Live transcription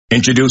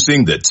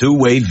Introducing the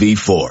two-way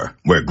V4,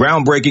 where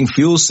groundbreaking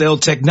fuel cell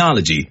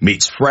technology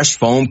meets fresh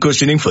foam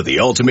cushioning for the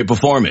ultimate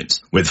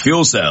performance. With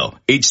fuel cell,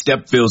 each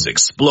step feels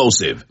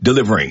explosive,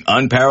 delivering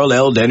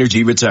unparalleled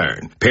energy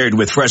return. Paired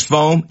with fresh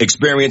foam,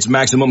 experience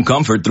maximum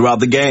comfort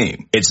throughout the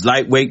game. Its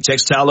lightweight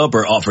textile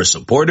upper offers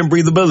support and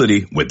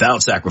breathability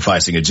without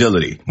sacrificing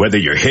agility. Whether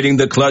you're hitting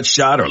the clutch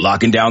shot or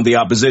locking down the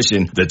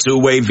opposition, the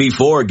two-way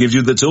V4 gives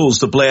you the tools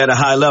to play at a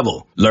high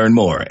level. Learn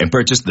more and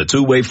purchase the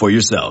two-way for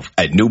yourself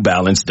at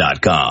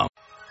newbalance.com.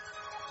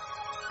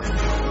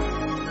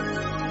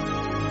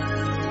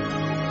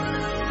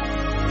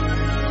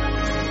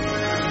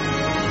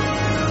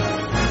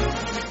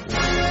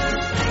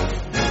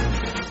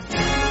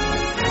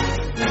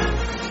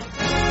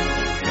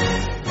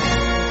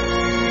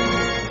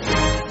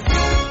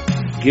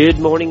 Good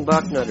morning,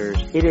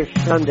 Bucknutters. It is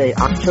Sunday,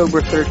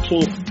 October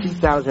 13th,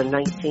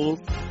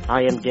 2019.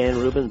 I am Dan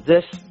Rubin.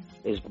 This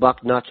is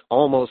Bucknuts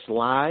Almost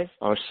Live,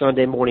 our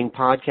Sunday morning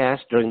podcast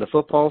during the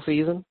football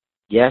season.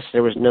 Yes,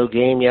 there was no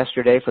game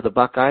yesterday for the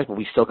Buckeyes, but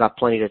we still got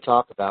plenty to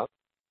talk about.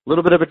 A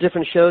little bit of a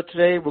different show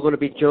today. We're going to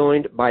be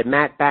joined by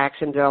Matt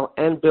Baxendell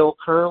and Bill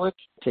Kurelic.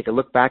 Take a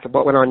look back at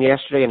what went on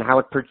yesterday and how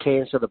it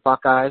pertains to the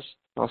Buckeyes.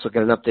 Also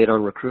get an update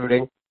on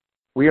recruiting.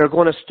 We are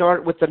going to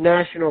start with the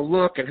national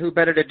look, and who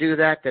better to do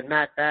that than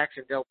Matt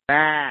Baxendell.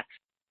 Back.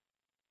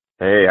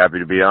 Hey, happy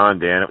to be on,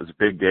 Dan. It was a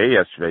big day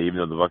yesterday, even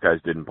though the Buckeyes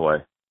didn't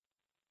play.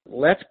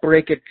 Let's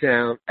break it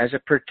down as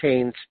it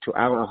pertains to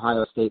our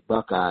Ohio State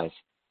Buckeyes.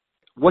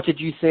 What did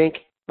you think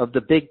of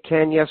the Big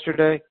Ten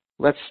yesterday?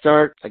 Let's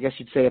start, I guess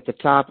you'd say at the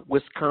top,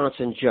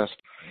 Wisconsin just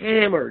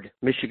hammered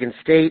Michigan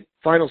State.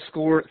 Final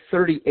score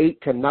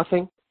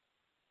 38-0.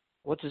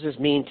 What does this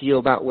mean to you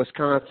about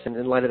Wisconsin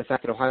in light of the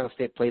fact that Ohio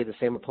State played the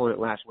same opponent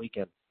last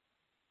weekend?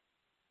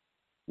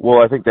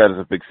 Well, I think that is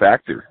a big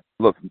factor.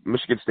 Look,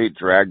 Michigan State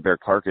dragged their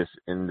carcass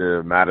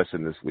into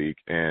Madison this week,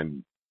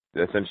 and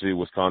essentially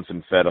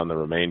Wisconsin fed on the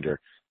remainder.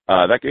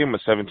 That game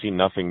was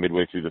 17-0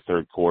 midway through the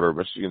third quarter.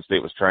 Michigan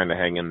State was trying to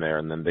hang in there,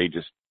 and then they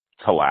just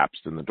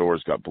collapsed, and the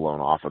doors got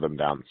blown off of them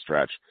down the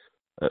stretch.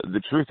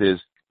 The truth is,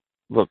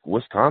 look,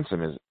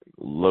 Wisconsin is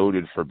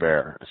loaded for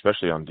bear,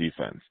 especially on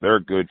defense. They're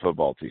a good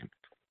football team.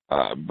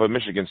 But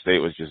Michigan State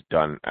was just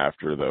done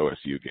after the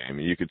OSU game.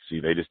 And you could see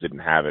they just didn't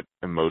have it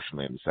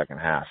emotionally in the second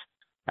half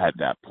at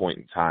that point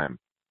in time.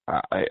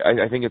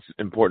 I think it's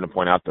important to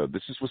point out, though,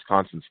 this is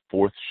Wisconsin's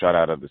fourth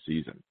shutout of the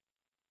season.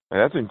 And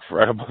that's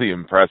incredibly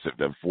impressive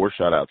to have 4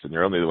 shutouts. And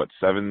you're only,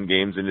 7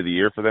 games into the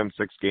year for them,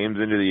 6 games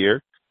into the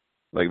year?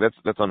 Like,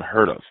 that's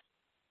unheard of.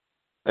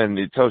 And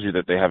it tells you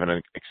that they have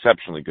an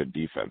exceptionally good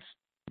defense.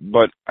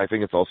 But I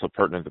think it's also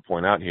pertinent to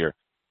point out here,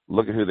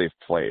 look at who they've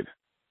played.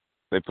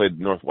 They played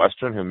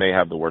Northwestern, who may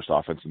have the worst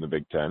offense in the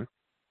Big Ten.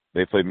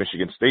 They played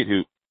Michigan State,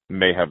 who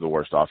may have the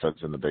worst offense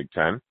in the Big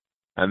Ten.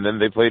 And then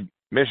they played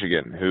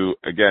Michigan, who,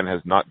 again,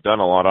 has not done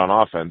a lot on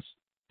offense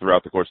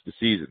throughout the course of the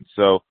season.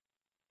 So,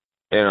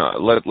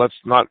 let's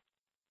not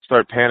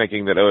start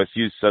panicking that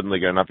OSU is suddenly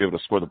going to not be able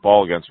to score the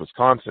ball against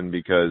Wisconsin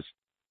because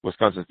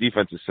Wisconsin's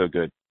defense is so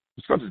good.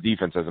 Wisconsin's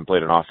defense hasn't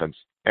played an offense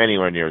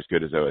anywhere near as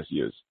good as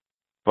OSU's.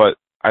 But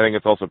I think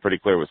it's also pretty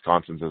clear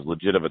Wisconsin's as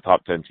legit of a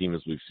top 10 team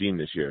as we've seen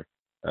this year.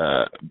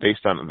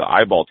 Based on the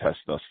eyeball test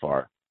thus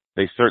far,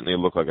 they certainly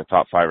look like a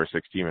top 5 or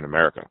 6 team in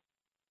America.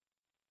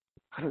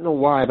 I don't know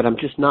why, but I'm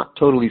just not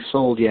totally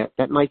sold yet.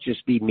 That might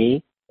just be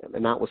me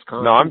and not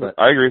Wisconsin. No,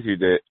 I agree with you,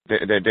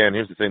 Dan.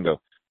 Here's the thing, though.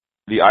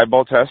 The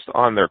eyeball test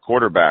on their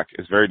quarterback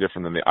is very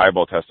different than the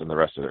eyeball test on the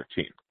rest of their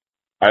team.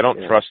 I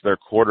don't trust their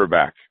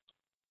quarterback,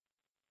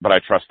 but I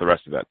trust the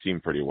rest of that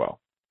team pretty well.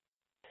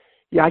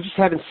 Yeah, I just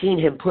haven't seen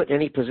him put in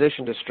any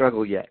position to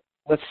struggle yet.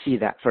 Let's see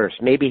that first.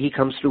 Maybe he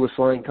comes through with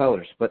flying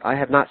colors, but I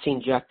have not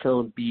seen Jack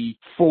Cohn be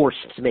forced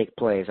to make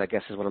plays, I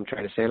guess is what I'm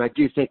trying to say. And I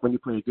do think when you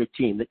play a good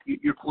team, that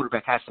your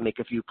quarterback has to make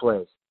a few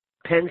plays.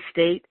 Penn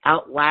State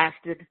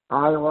outlasted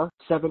Iowa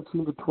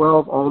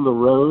 17-12 on the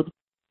road.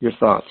 Your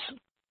thoughts?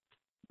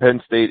 Penn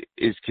State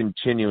is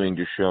continuing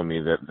to show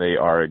me that they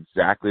are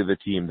exactly the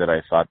team that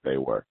I thought they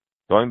were.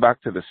 Going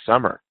back to the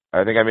summer,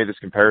 I think I made this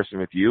comparison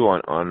with you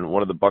on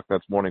one of the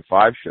Bucknuts Morning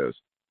 5 shows.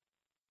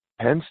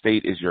 Penn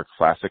State is your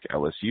classic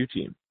LSU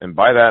team. And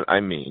by that,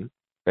 I mean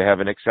they have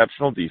an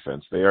exceptional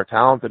defense. They are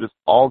talented as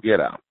all get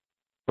out.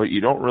 But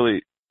you don't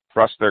really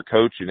trust their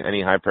coach in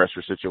any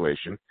high-pressure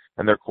situation.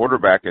 And their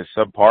quarterback is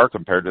subpar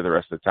compared to the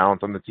rest of the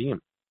talent on the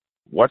team.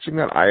 Watching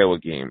that Iowa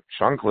game,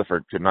 Sean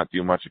Clifford could not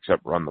do much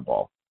except run the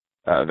ball.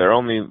 Their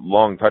only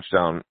long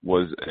touchdown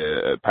was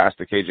a pass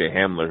to KJ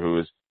Hamler, who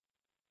is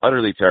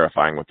utterly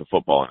terrifying with the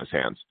football in his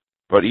hands.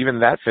 But even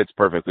that fits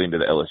perfectly into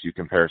the LSU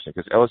comparison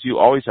because LSU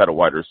always had a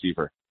wide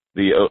receiver.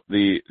 The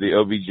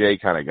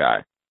OBJ kind of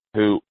guy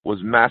who was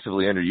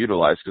massively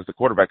underutilized because the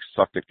quarterback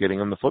sucked at getting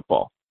him the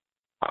football.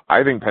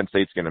 I think Penn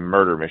State's going to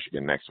murder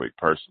Michigan next week,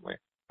 personally.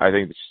 I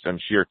think on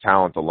sheer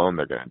talent alone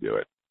they're going to do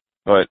it.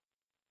 But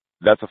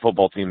that's a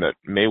football team that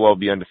may well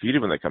be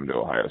undefeated when they come to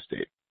Ohio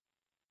State.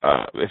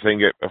 If they can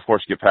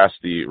get past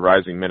the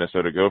rising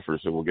Minnesota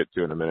Gophers, who we'll get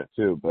to in a minute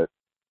too. But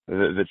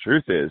the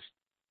truth is,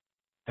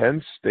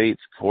 Penn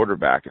State's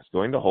quarterback is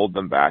going to hold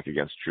them back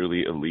against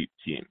truly elite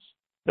teams.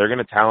 They're going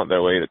to talent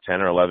their way to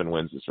 10 or 11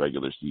 wins this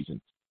regular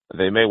season.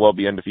 They may well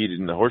be undefeated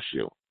in the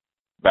horseshoe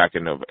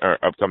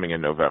upcoming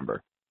in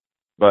November.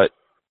 But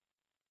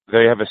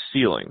they have a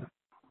ceiling,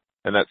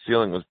 and that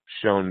ceiling was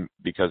shown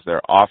because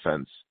their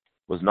offense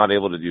was not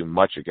able to do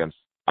much against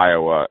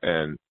Iowa.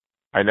 And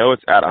I know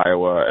it's at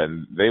Iowa,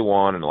 and they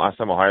won, and the last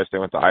time Ohio State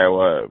went to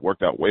Iowa, it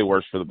worked out way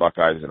worse for the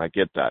Buckeyes, and I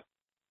get that.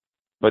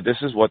 But this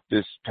is what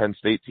this Penn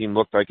State team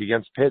looked like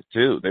against Pitt,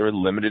 too. They were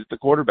limited at the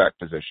quarterback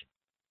position.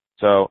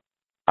 So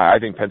I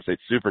think Penn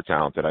State's super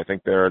talented. I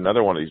think they're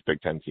another one of these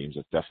Big Ten teams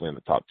that's definitely in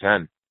the top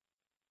 10.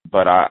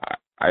 But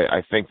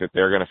I think that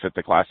they're going to fit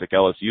the classic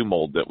LSU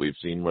mold that we've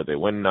seen where they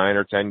win 9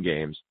 or 10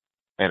 games,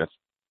 and it's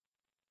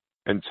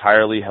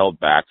entirely held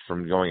back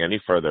from going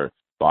any further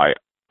by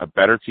a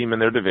better team in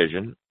their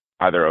division,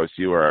 either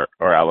OSU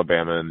or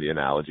Alabama in the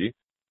analogy,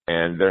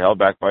 and they're held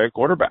back by a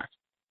quarterback.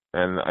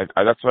 And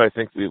that's what I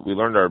think we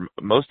learned our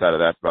most out of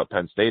that about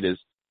Penn State is,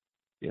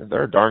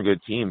 they're a darn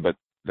good team, but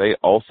they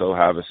also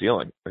have a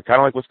ceiling. They're kind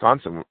of like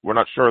Wisconsin. We're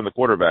not sure on the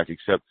quarterback,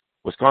 except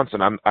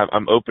Wisconsin,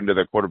 I'm open to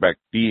their quarterback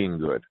being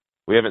good.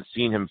 We haven't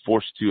seen him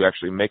forced to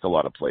actually make a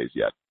lot of plays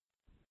yet.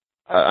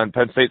 On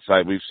Penn State's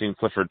side, we've seen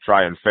Clifford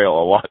try and fail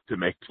a lot to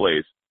make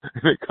plays.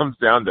 It comes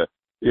down to,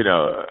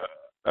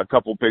 a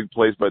couple big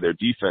plays by their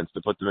defense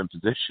to put them in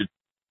position.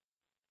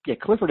 Yeah,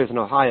 Clifford is an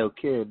Ohio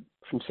kid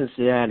from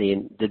Cincinnati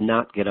and did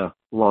not get a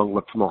long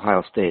look from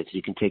Ohio State, so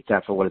you can take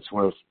that for what it's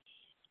worth.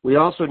 We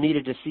also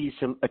needed to see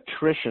some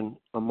attrition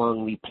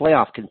among the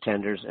playoff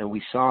contenders, and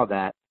we saw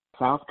that.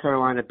 South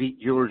Carolina beat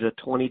Georgia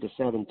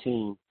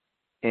 20-17,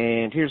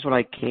 and here's what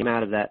I came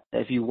out of that.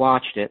 If you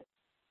watched it,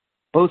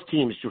 both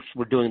teams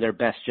were doing their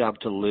best job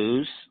to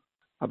lose.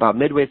 About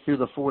midway through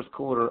the fourth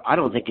quarter, I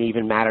don't think it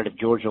even mattered if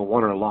Georgia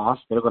won or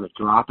lost. They're going to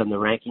drop in the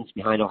rankings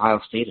behind Ohio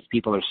State if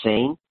people are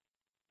sane.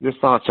 Your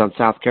thoughts on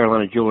South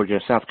Carolina, Georgia?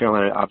 South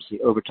Carolina,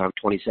 obviously, overtime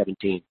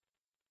 2017.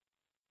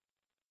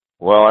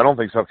 Well, I don't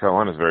think South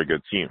Carolina is a very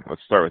good team.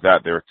 Let's start with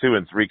that. They were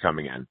 2-3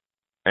 coming in,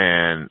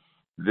 and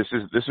this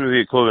was the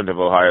equivalent of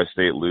Ohio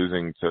State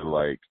losing to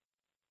like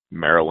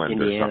Maryland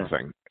Indiana. Or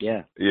something.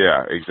 Yeah,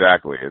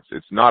 exactly.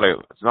 It's not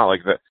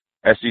like the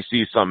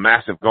SEC some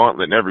massive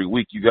gauntlet, and every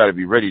week you got to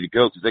be ready to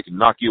go because they can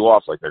knock you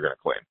off like they're going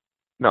to claim.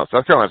 No,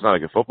 South Carolina's not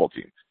like a football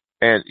team.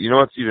 And you know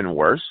what's even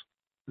worse?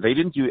 They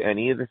didn't do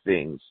any of the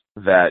things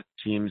that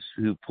teams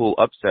who pull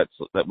upsets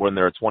that when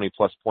they're a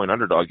 20-plus point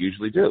underdog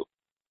usually do.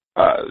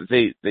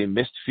 They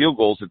missed field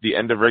goals at the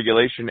end of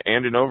regulation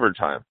and in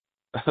overtime.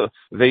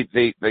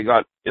 They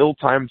got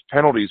ill-timed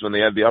penalties when they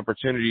had the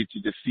opportunity to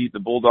defeat the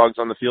Bulldogs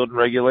on the field in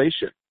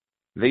regulation.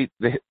 They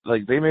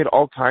made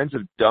all kinds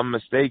of dumb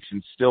mistakes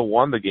and still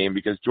won the game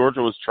because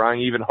Georgia was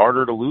trying even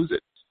harder to lose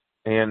it.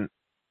 And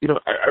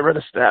I read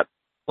a stat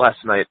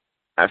last night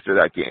after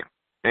that game,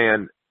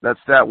 and that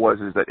stat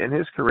is that in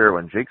his career,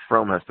 when Jake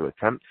Fromm has to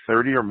attempt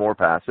 30 or more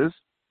passes,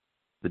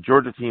 the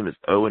Georgia team is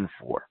 0-4.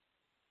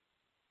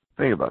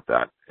 Think about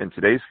that. In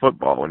today's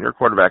football, when your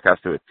quarterback has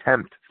to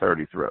attempt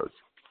 30 throws,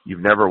 you've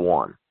never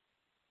won.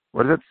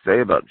 What does that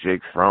say about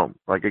Jake Fromm?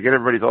 Like, I get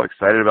everybody's all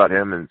excited about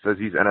him and says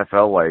he's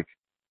NFL-like.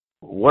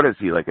 What is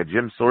he, like a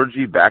Jim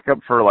Sorgi backup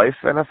for life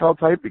NFL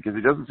type? Because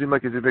he doesn't seem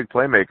like he's a big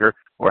playmaker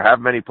or have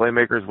many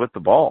playmakers with the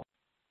ball.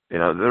 The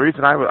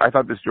reason I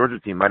thought this Georgia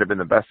team might have been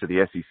the best of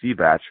the SEC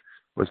batch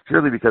was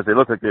purely because they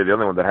looked like they're the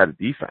only one that had a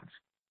defense.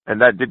 And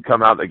that did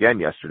come out again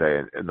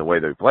yesterday in the way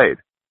they played.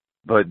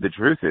 But the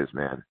truth is,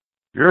 man,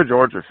 you're a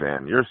Georgia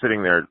fan. You're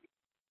sitting there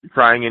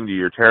crying into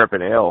your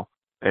Terrapin Ale,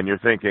 and you're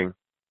thinking,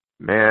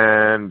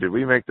 man, did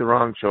we make the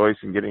wrong choice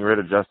in getting rid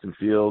of Justin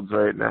Fields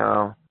right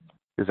now?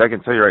 Because I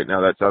can tell you right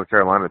now that South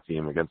Carolina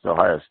team against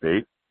Ohio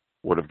State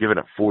would have given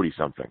it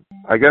 40-something.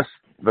 I guess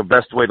the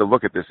best way to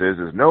look at this is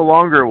no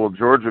longer will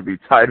Georgia be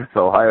tied with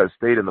Ohio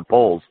State in the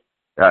polls.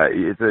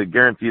 It's a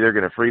guarantee they're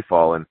going to free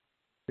fall. And,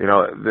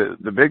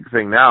 the big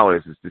thing now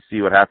is to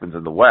see what happens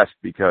in the West,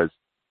 because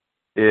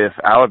if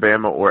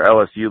Alabama or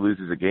LSU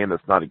loses a game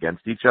that's not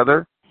against each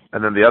other,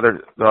 and then the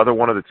other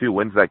one of the two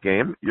wins that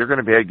game, you're going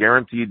to be a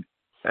guaranteed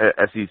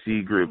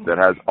SEC group that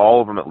has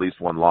all of them at least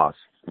one loss,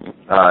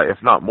 if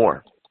not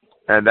more.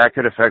 And that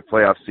could affect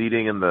playoff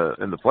seeding in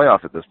the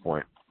playoff at this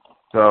point.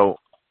 So,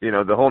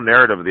 the whole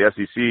narrative of the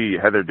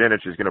SEC, Heather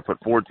Dinich is going to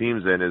put 4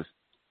 teams in, is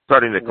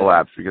starting to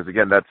collapse because,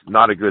 again, that's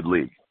not a good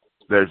league.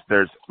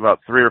 There's about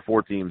 3 or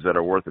 4 teams that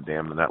are worth a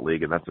damn in that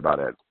league, and that's about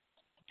it.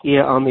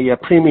 Yeah, on the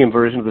premium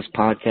version of this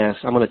podcast,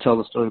 I'm going to tell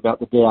the story about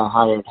the day I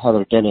hired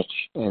Heather Dinich,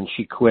 and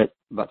she quit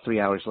about 3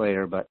 hours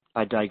later, but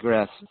I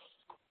digress.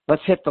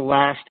 Let's hit the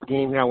last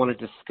game here I want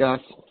to discuss.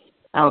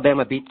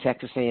 Alabama beat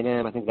Texas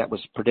A&M. I think that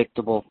was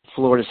predictable.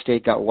 Florida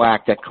State got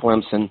whacked at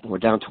Clemson. We're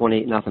down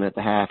 28-0 at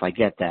the half. I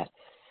get that.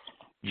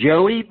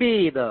 Joey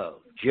B, though,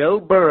 Joe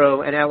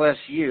Burrow and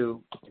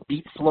LSU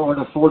beat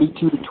Florida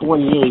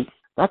 42-28.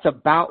 That's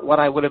about what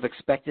I would have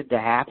expected to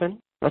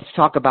happen. Let's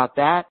talk about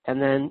that, and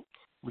then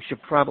we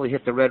should probably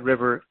hit the Red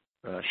River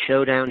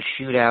showdown,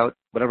 shootout,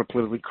 whatever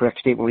politically correct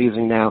statement we're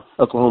using now,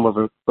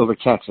 Oklahoma over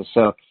Texas.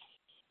 So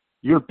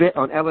Your bit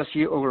on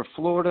LSU over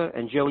Florida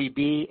and Joey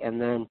B, and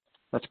then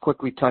let's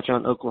quickly touch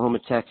on Oklahoma,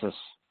 Texas.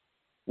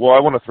 Well, I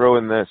want to throw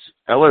in this.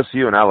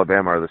 LSU and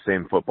Alabama are the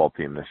same football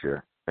team this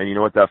year. And you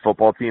know what that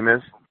football team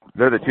is?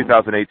 They're the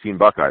 2018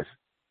 Buckeyes.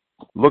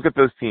 Look at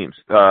those teams.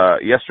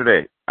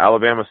 Yesterday,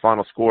 Alabama's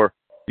final score,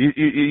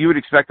 you would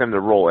expect them to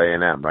roll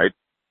A&M, right?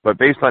 But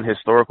based on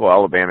historical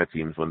Alabama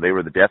teams, when they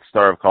were the Death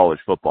Star of college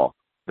football,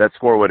 that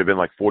score would have been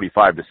like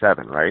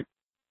 45-7, right?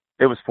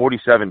 It was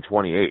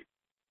 47-28.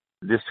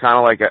 Just kind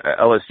of like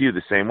LSU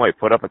the same way.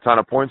 Put up a ton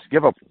of points,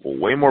 give up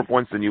way more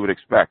points than you would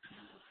expect.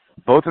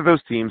 Both of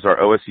those teams are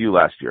OSU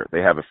last year.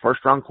 They have a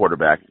first-round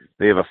quarterback.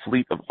 They have a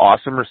fleet of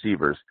awesome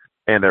receivers,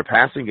 and their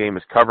passing game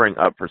is covering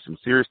up for some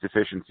serious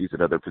deficiencies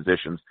at other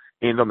positions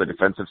and on the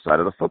defensive side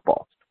of the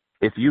football.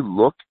 If you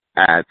look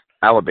at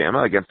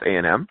Alabama against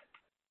A&M,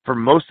 for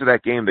most of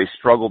that game, they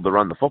struggled to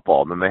run the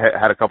football, and then they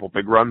had a couple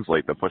big runs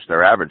late that pushed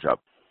their average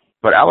up.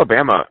 But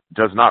Alabama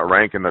does not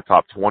rank in the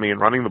top 20 in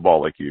running the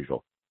ball like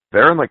usual.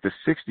 They're in like the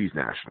 60s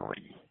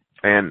nationally.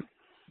 And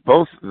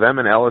both them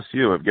and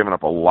LSU have given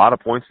up a lot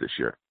of points this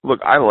year. Look,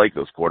 I like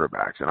those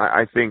quarterbacks, and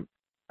I think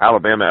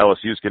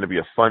Alabama-LSU is going to be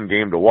a fun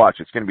game to watch.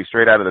 It's going to be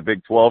straight out of the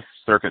Big 12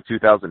 circa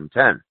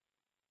 2010.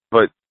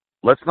 But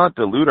let's not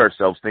delude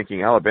ourselves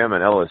thinking Alabama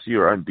and LSU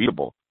are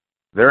unbeatable.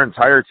 Their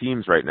entire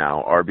teams right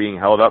now are being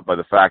held up by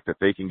the fact that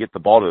they can get the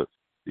ball to,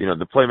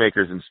 the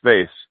playmakers in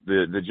space,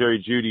 the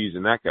Jerry Judys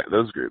and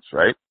those groups,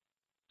 right?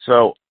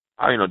 So,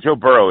 Joe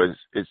Burrow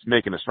is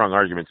making a strong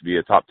argument to be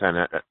a top 10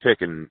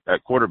 pick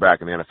at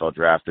quarterback in the NFL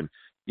draft. And,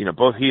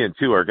 both he and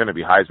Tua are going to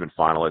be Heisman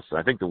finalists.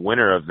 I think the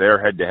winner of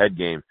their head-to-head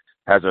game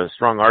has a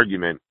strong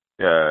argument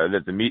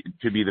that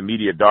could be the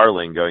media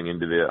darling going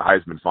into the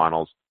Heisman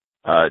finals.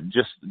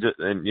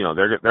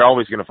 They're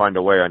always going to find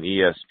a way on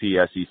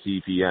ESP,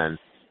 SEC, PN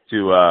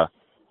to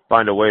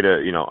find a way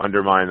to,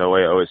 undermine the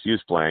way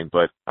OSU's playing.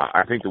 But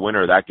I think the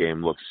winner of that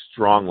game looks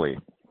strongly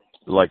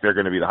like they're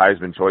going to be the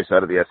Heisman choice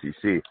out of the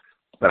SEC.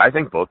 But I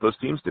think both those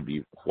teams, to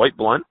be quite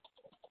blunt,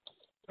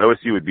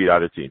 OSU would beat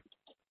either team.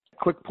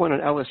 Quick point on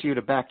LSU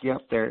to back you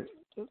up there.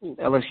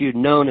 LSU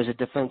known as a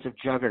defensive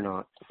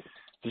juggernaut.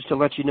 Just to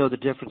let you know the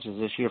differences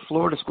this year,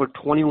 Florida scored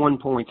 21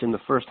 points in the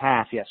first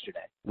half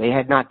yesterday. They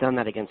had not done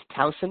that against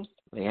Towson.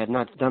 They had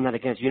not done that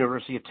against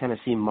University of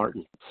Tennessee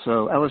Martin.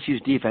 So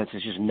LSU's defense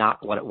is just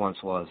not what it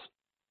once was.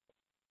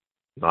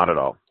 Not at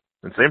all.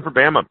 And same for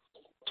Bama.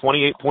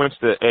 28 points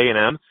to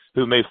A&M,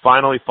 who may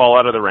finally fall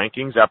out of the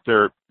rankings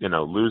after,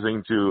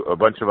 losing to a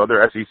bunch of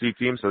other SEC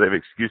teams, so they have an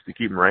excuse to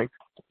keep them ranked.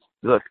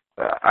 Look,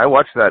 I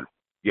watched that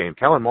game.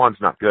 Kellen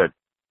Mond's not good.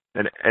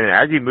 And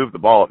Aggie moved the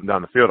ball up and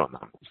down the field on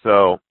them.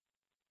 So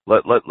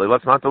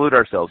let's not delude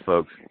ourselves,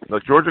 folks.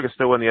 Look, Georgia can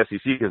still win the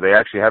SEC because they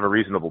actually have a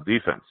reasonable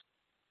defense.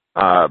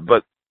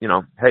 But,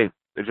 hey,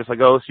 they're just like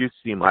OSU's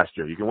team last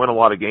year. You can win a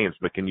lot of games,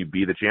 but can you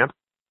be the champ?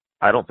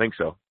 I don't think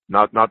so.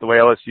 Not the way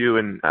LSU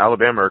and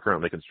Alabama are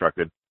currently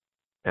constructed.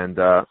 And,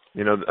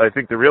 I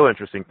think the real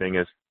interesting thing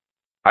is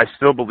I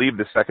still believe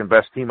the second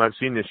best team I've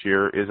seen this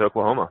year is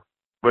Oklahoma.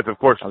 With, of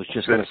course,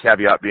 the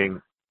caveat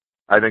being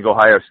I think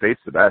Ohio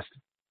State's the best.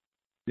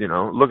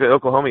 Look at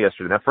Oklahoma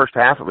yesterday. In that first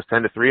half, it was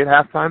 10-3 at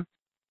halftime.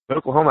 But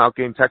Oklahoma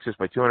outgained Texas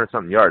by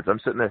 200-something yards. I'm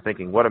sitting there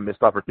thinking, what a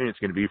missed opportunity it's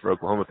going to be for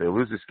Oklahoma if they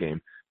lose this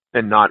game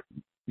and not,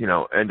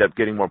 end up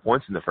getting more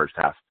points in the first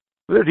half.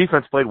 But their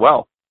defense played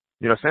well.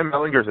 Sam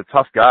Ellinger's a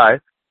tough guy.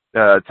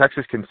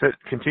 Texas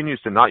continues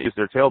to not use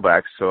their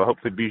tailbacks, so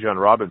hopefully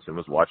Bijan Robinson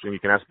was watching. You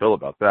can ask Bill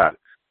about that.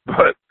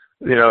 But,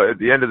 at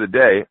the end of the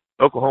day,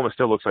 Oklahoma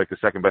still looks like the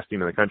second best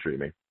team in the country to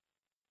me.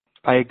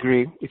 I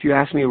agree. If you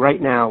ask me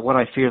right now what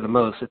I fear the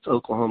most, it's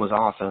Oklahoma's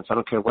offense. I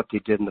don't care what they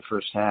did in the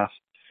first half.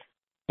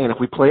 And if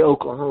we play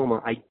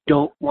Oklahoma, I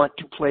don't want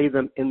to play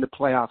them in the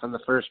playoff in the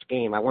first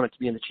game. I want it to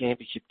be in the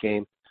championship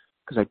game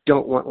because I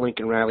don't want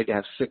Lincoln Riley to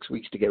have 6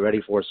 weeks to get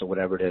ready for us or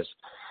whatever it is.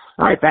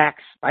 All right,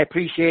 Bax, I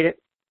appreciate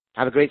it.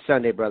 Have a great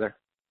Sunday, brother.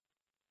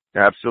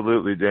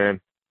 Absolutely,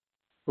 Dan.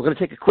 We're going to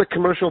take a quick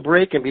commercial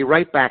break and be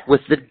right back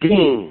with the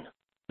Dean,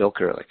 Bill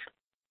Kurelic.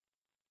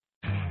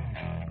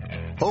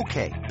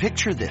 Okay,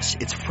 picture this.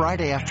 It's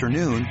Friday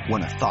afternoon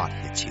when a thought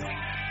hits you.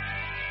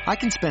 I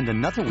can spend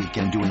another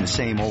weekend doing the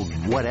same old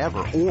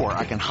whatever, or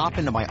I can hop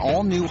into my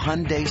all-new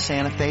Hyundai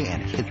Santa Fe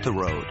and hit the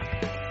road.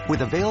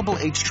 With available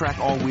H-Track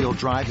all-wheel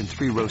drive and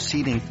 3-row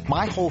seating,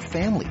 my whole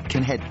family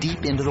can head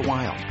deep into the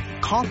wild.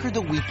 Conquer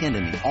the weekend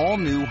in the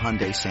all-new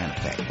Hyundai Santa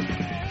Fe.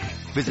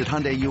 Visit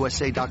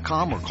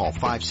HyundaiUSA.com or call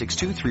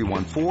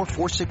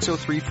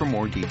 562-314-4603 for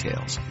more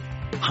details.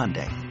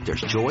 Hyundai,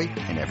 there's joy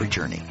in every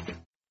journey.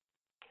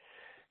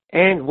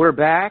 And we're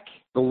back.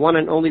 The one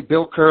and only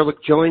Bill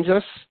Kurelic joins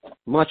us.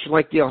 Much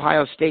like the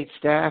Ohio State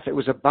staff, it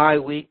was a bye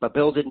week, but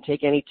Bill didn't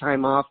take any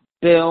time off.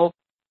 Bill,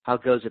 how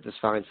goes it this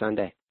fine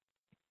Sunday?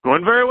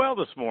 Going very well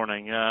this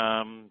morning.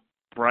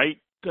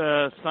 Bright,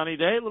 sunny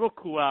day. A little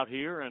cool out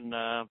here in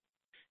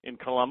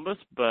Columbus,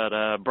 but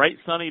bright,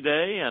 sunny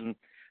day. And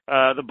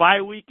the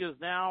bye week is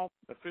now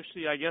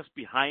officially, I guess,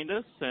 behind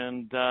us,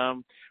 and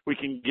we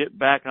can get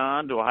back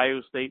on to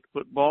Ohio State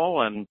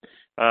football. And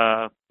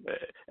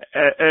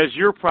as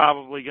you're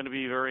probably going to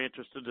be very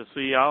interested to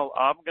see,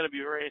 I'm going to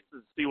be very interested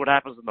to see what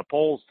happens in the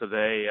polls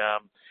today.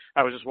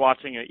 I was just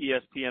watching an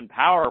ESPN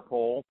Power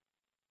poll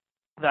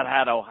that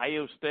had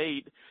Ohio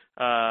State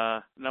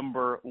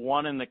number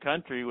 1 in the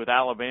country with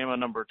Alabama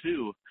number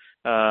 2.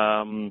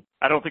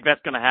 I don't think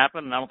that's going to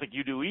happen, and I don't think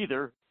you do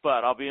either,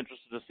 but I'll be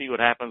interested to see what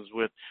happens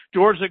with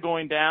Georgia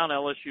going down,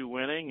 LSU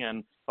winning,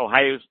 and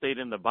Ohio State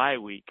in the bye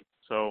week.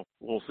 So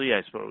we'll see,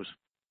 I suppose.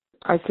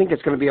 I think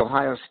it's going to be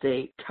Ohio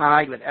State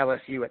tied with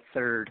LSU at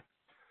 3rd.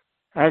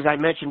 As I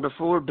mentioned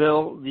before,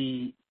 Bill,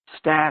 the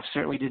staff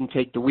certainly didn't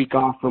take the week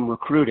off from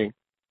recruiting.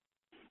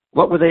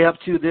 What were they up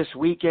to this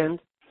weekend?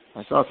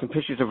 I saw some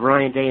pictures of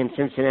Ryan Day in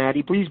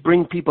Cincinnati. Please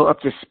bring people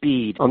up to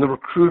speed on the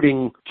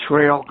recruiting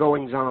trail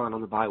goings on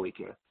the bye week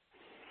here.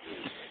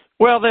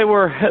 Well, they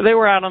were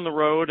out on the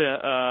road,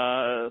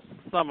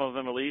 some of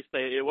them at least.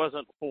 It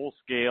wasn't full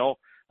scale.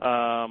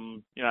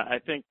 I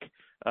think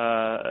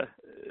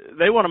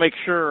they want to make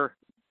sure,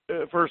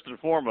 first and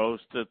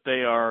foremost, that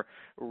they are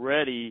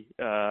ready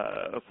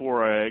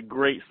for a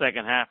great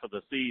second half of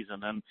the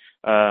season. And,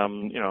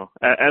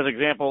 as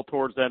example,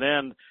 towards that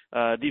end,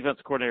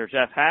 defensive coordinator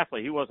Jeff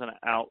Hafley, he wasn't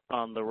out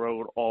on the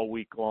road all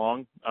week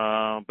long,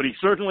 but he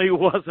certainly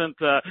wasn't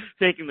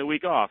taking the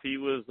week off. He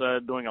was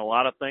doing a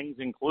lot of things,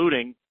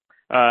 including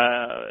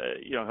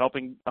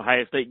helping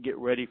Ohio State get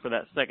ready for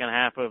that second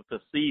half of the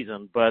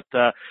season. But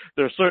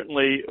there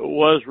certainly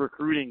was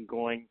recruiting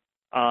going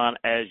on,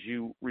 as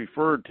you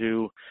referred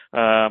to,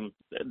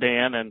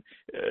 Dan. And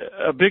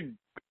a big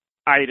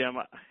item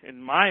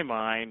in my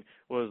mind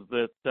was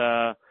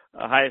that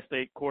Ohio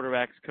State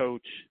quarterbacks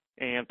coach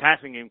and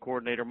passing game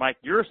coordinator Mike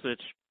Yursich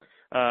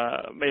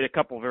made a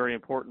couple very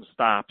important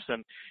stops.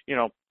 And,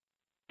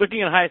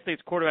 looking at Ohio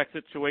State's quarterback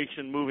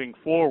situation moving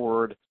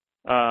forward,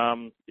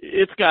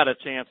 it's got a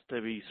chance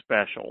to be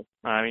special.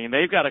 I mean,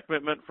 they've got a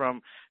commitment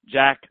from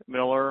Jack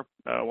Miller,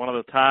 one of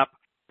the top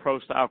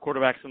pro-style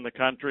quarterbacks in the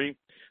country.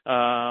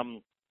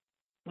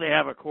 They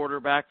have a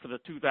quarterback for the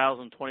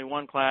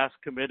 2021 class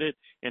committed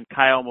in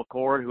Kyle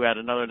McCord, who had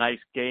another nice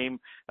game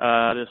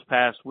this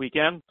past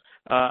weekend.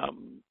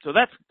 So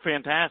that's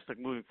fantastic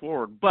moving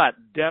forward. But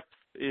depth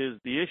is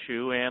the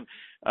issue, and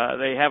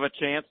they have a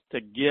chance to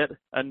get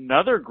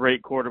another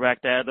great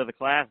quarterback to add to the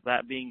class,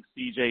 that being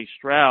C.J.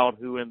 Stroud,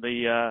 who in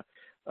the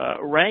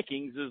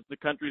rankings is the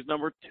country's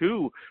number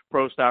 2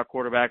 pro-style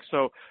quarterback.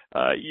 So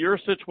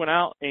Yursich went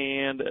out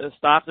and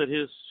stopped at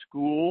his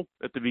school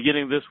at the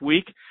beginning of this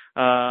week.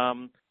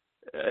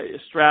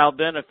 Stroud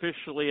then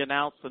officially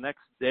announced the next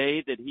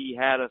day that he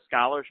had a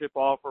scholarship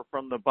offer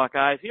from the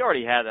Buckeyes. He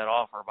already had that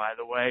offer, by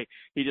the way.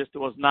 He just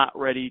was not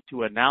ready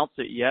to announce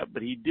it yet,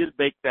 but he did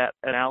make that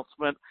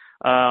announcement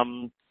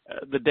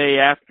the day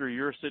after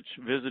Yursich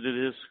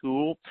visited his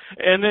school.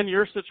 And then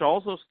Yursich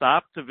also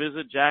stopped to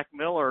visit Jack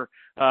Miller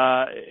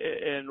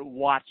and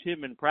watch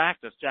him in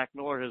practice. Jack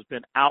Miller has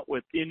been out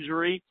with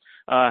injury,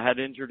 had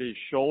injured his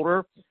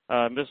shoulder,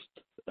 missed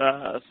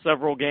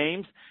several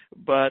games,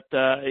 but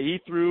he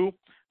threw,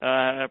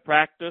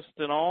 practiced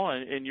and all,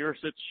 and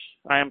Yursich,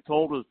 I am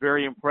told, was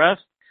very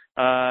impressed.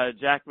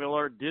 Jack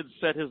Miller did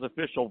set his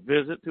official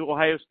visit to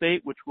Ohio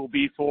State, which will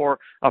be for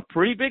a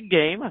pretty big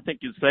game. I think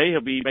you'd say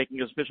he'll be making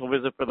his official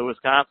visit for the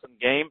Wisconsin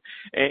game.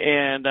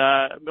 And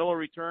Miller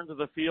returned to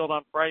the field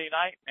on Friday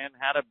night and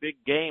had a big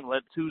game,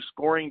 led 2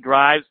 scoring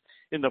drives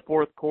in the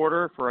fourth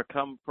quarter for a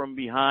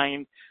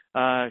come-from-behind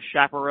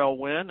Chaparral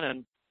win.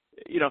 And,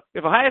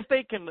 if Ohio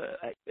State can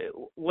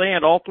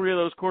land all 3 of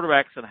those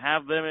quarterbacks and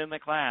have them in the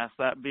class,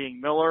 that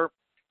being Miller,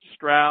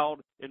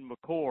 Stroud, and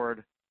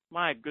McCord,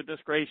 my goodness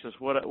gracious,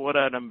 what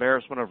an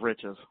embarrassment of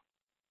riches.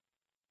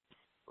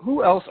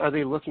 Who else are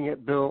they looking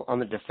at, Bill, on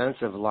the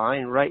defensive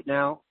line right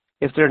now?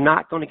 If they're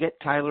not going to get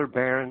Tyler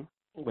Barron,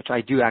 which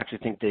I do actually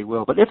think they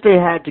will, but if they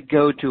had to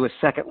go to a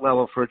second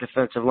level for a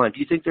defensive line, do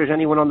you think there's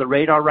anyone on the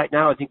radar right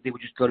now? I think they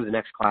would just go to the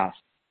next class.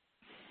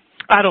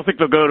 I don't think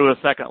they'll go to a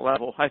second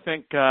level. I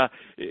think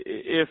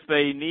if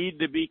they need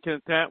to be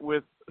content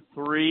with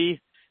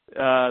 3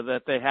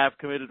 that they have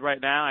committed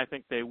right now, I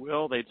think they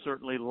will. They'd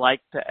certainly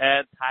like to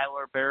add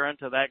Tyler Barron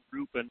to that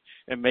group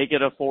and make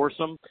it a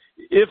foursome.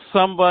 If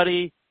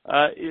somebody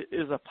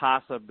is a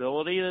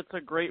possibility that's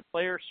a great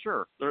player,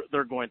 sure,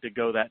 they're going to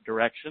go that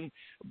direction.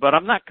 But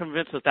I'm not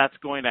convinced that that's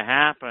going to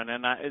happen,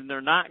 and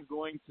they're not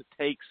going to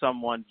take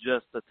someone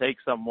just to take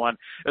someone,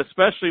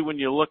 especially when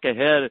you look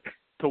ahead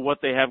to what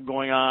they have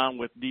going on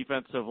with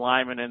defensive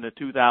linemen in the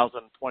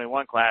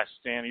 2021 class.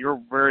 Stan,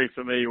 you're very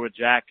familiar with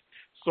Jack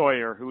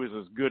Sawyer, who is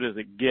as good as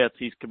it gets.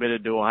 He's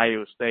committed to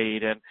Ohio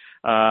State, and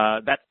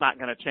that's not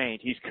going to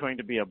change. He's going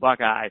to be a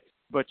Buckeye.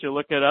 But you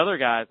look at other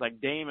guys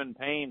like Damon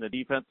Payne, the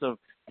defensive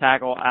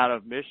tackle out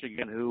of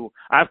Michigan, who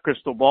I've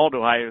crystal balled to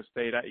Ohio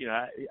State.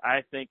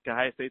 I think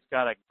Ohio State's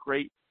got a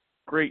great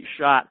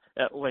shot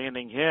at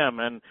landing him,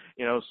 and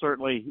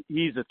certainly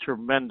he's a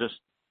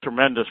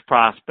tremendous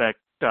prospect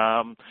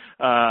And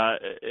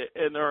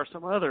there are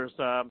some others.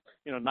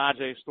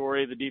 Najee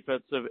Story, the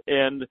defensive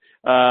end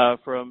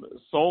from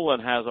Solon,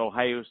 has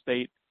Ohio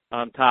State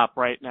on top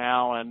right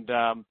now.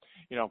 And,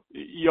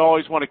 you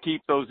always want to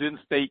keep those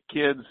in-state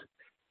kids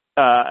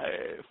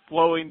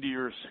flowing to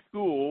your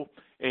school.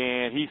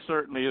 And he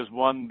certainly is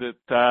one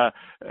that,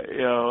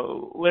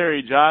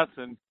 Larry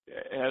Johnson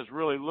has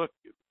really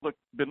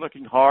been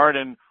looking hard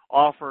and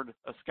offered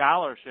a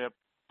scholarship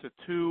to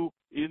 2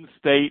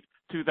 in-state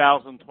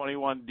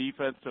 2021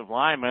 defensive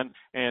linemen,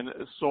 and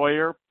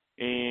Sawyer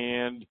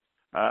and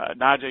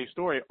Najee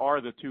Story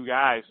are the 2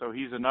 guys. So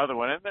he's another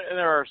one. And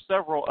there are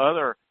several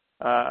other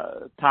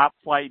top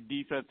flight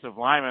defensive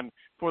linemen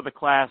for the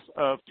class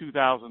of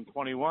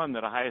 2021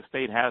 that Ohio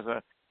State has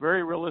a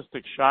very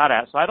realistic shot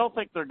at. So I don't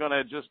think they're going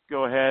to just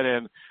go ahead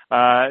and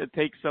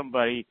take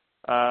somebody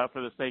for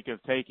the sake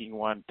of taking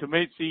one.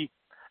 Kamesi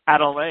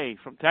Adelaide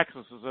from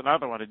Texas is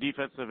another one, a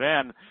defensive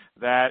end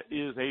that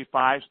is a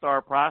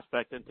 5-star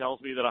prospect, and tells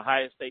me that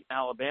Ohio State and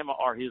Alabama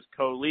are his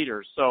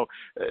co-leaders. So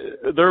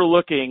they're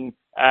looking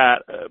at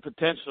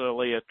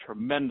potentially a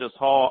tremendous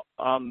haul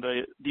on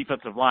the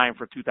defensive line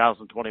for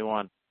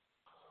 2021.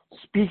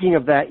 Speaking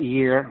of that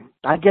year,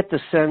 I get the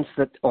sense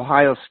that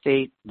Ohio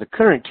State, the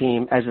current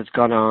team, as it's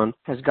gone on,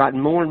 has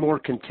gotten more and more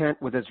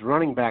content with its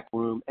running back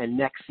room, and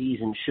next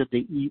season, should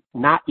they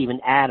not even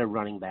add a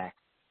running back.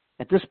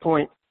 At this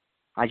point,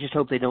 I just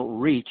hope they don't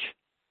reach.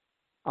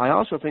 I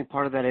also think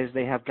part of that is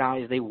they have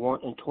guys they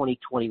want in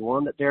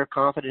 2021 that they're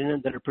confident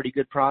in, that are pretty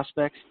good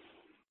prospects.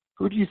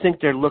 Who do you think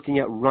they're looking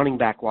at running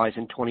back-wise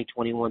in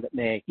 2021 that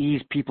may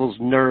ease people's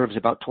nerves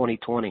about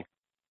 2020?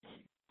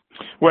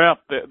 Well,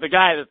 the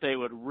guy that they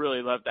would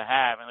really love to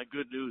have, and the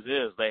good news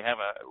is they have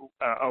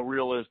a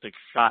realistic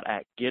shot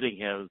at getting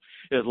him,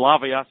 is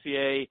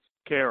Lavaisier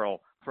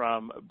Carroll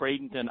from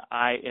Bradenton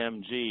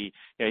IMG.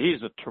 Yeah,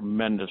 he's a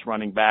tremendous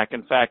running back.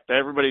 In fact,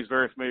 everybody's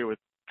very familiar with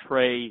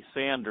Trey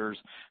Sanders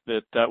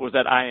that was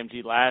at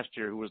IMG last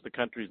year, who was the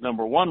country's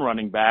 #1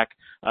 running back.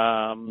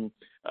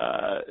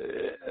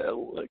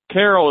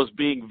 Carroll is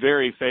being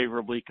very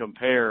favorably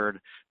compared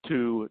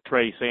to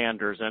Trey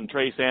Sanders, and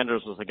Trey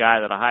Sanders was a guy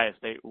that Ohio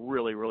State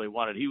really, really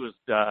wanted. He was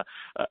the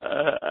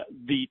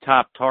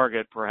top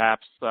target,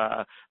 perhaps,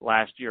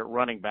 last year at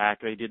running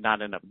back. They did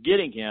not end up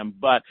getting him,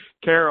 but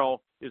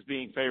Carroll is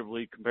being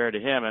favorably compared to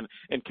him,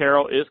 and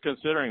Carroll is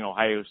considering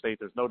Ohio State.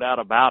 There's no doubt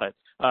about it.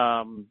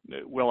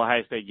 Will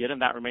Ohio State get him?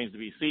 That remains to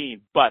be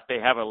seen, but they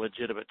have a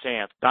legitimate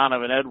chance.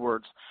 Donovan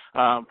Edwards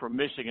from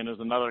Michigan is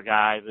another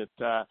guy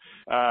that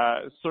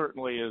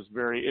certainly is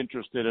very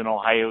interested in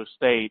Ohio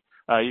State.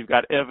 You've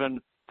got Evan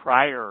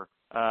Pryor,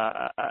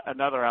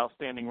 another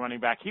outstanding running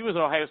back. He was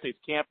at Ohio State's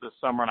camp this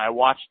summer, and I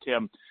watched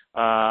him.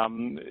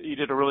 He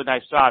did a really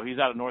nice job. He's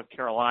out of North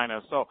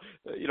Carolina. So,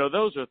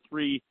 those are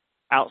 3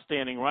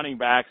 outstanding running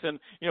backs. And,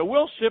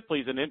 Will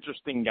Shipley's an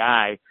interesting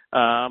guy.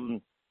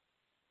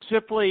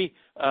 Shipley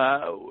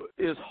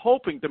is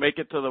hoping to make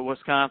it to the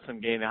Wisconsin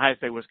game, the Ohio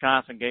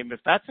State-Wisconsin game. If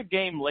that's a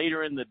game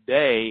later in the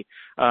day,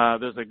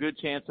 there's a good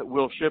chance that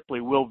Will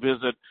Shipley will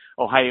visit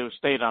Ohio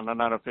State on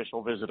an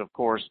unofficial visit, of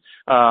course,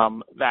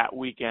 that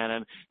weekend.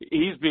 And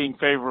he's being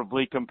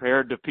favorably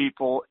compared to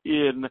people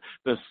in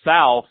the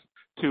South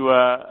to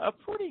a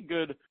pretty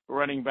good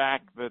running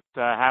back that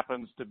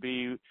happens to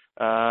be in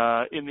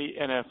the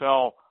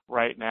NFL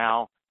right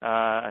now.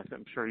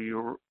 I'm sure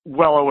you're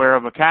well aware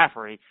of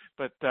McCaffrey,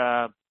 but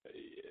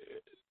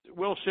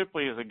Will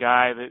Shipley is a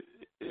guy that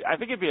I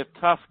think it'd be a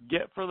tough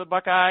get for the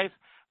Buckeyes,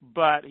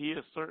 but he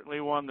is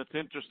certainly one that's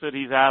interested.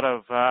 He's out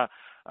of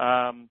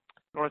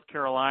North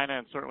Carolina,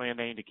 and certainly a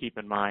name to keep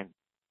in mind.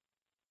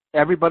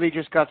 Everybody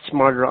just got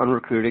smarter on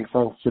recruiting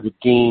thanks to the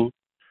dean.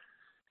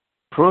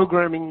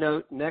 Programming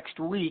note, next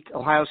week,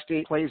 Ohio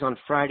State plays on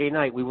Friday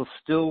night. We will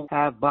still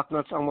have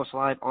Bucknuts Almost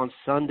Live on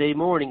Sunday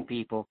morning,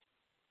 people.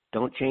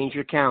 Don't change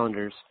your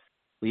calendars.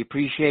 We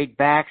appreciate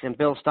Bax and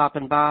Bill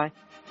stopping by.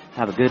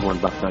 Have a good one,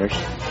 Bucknutters.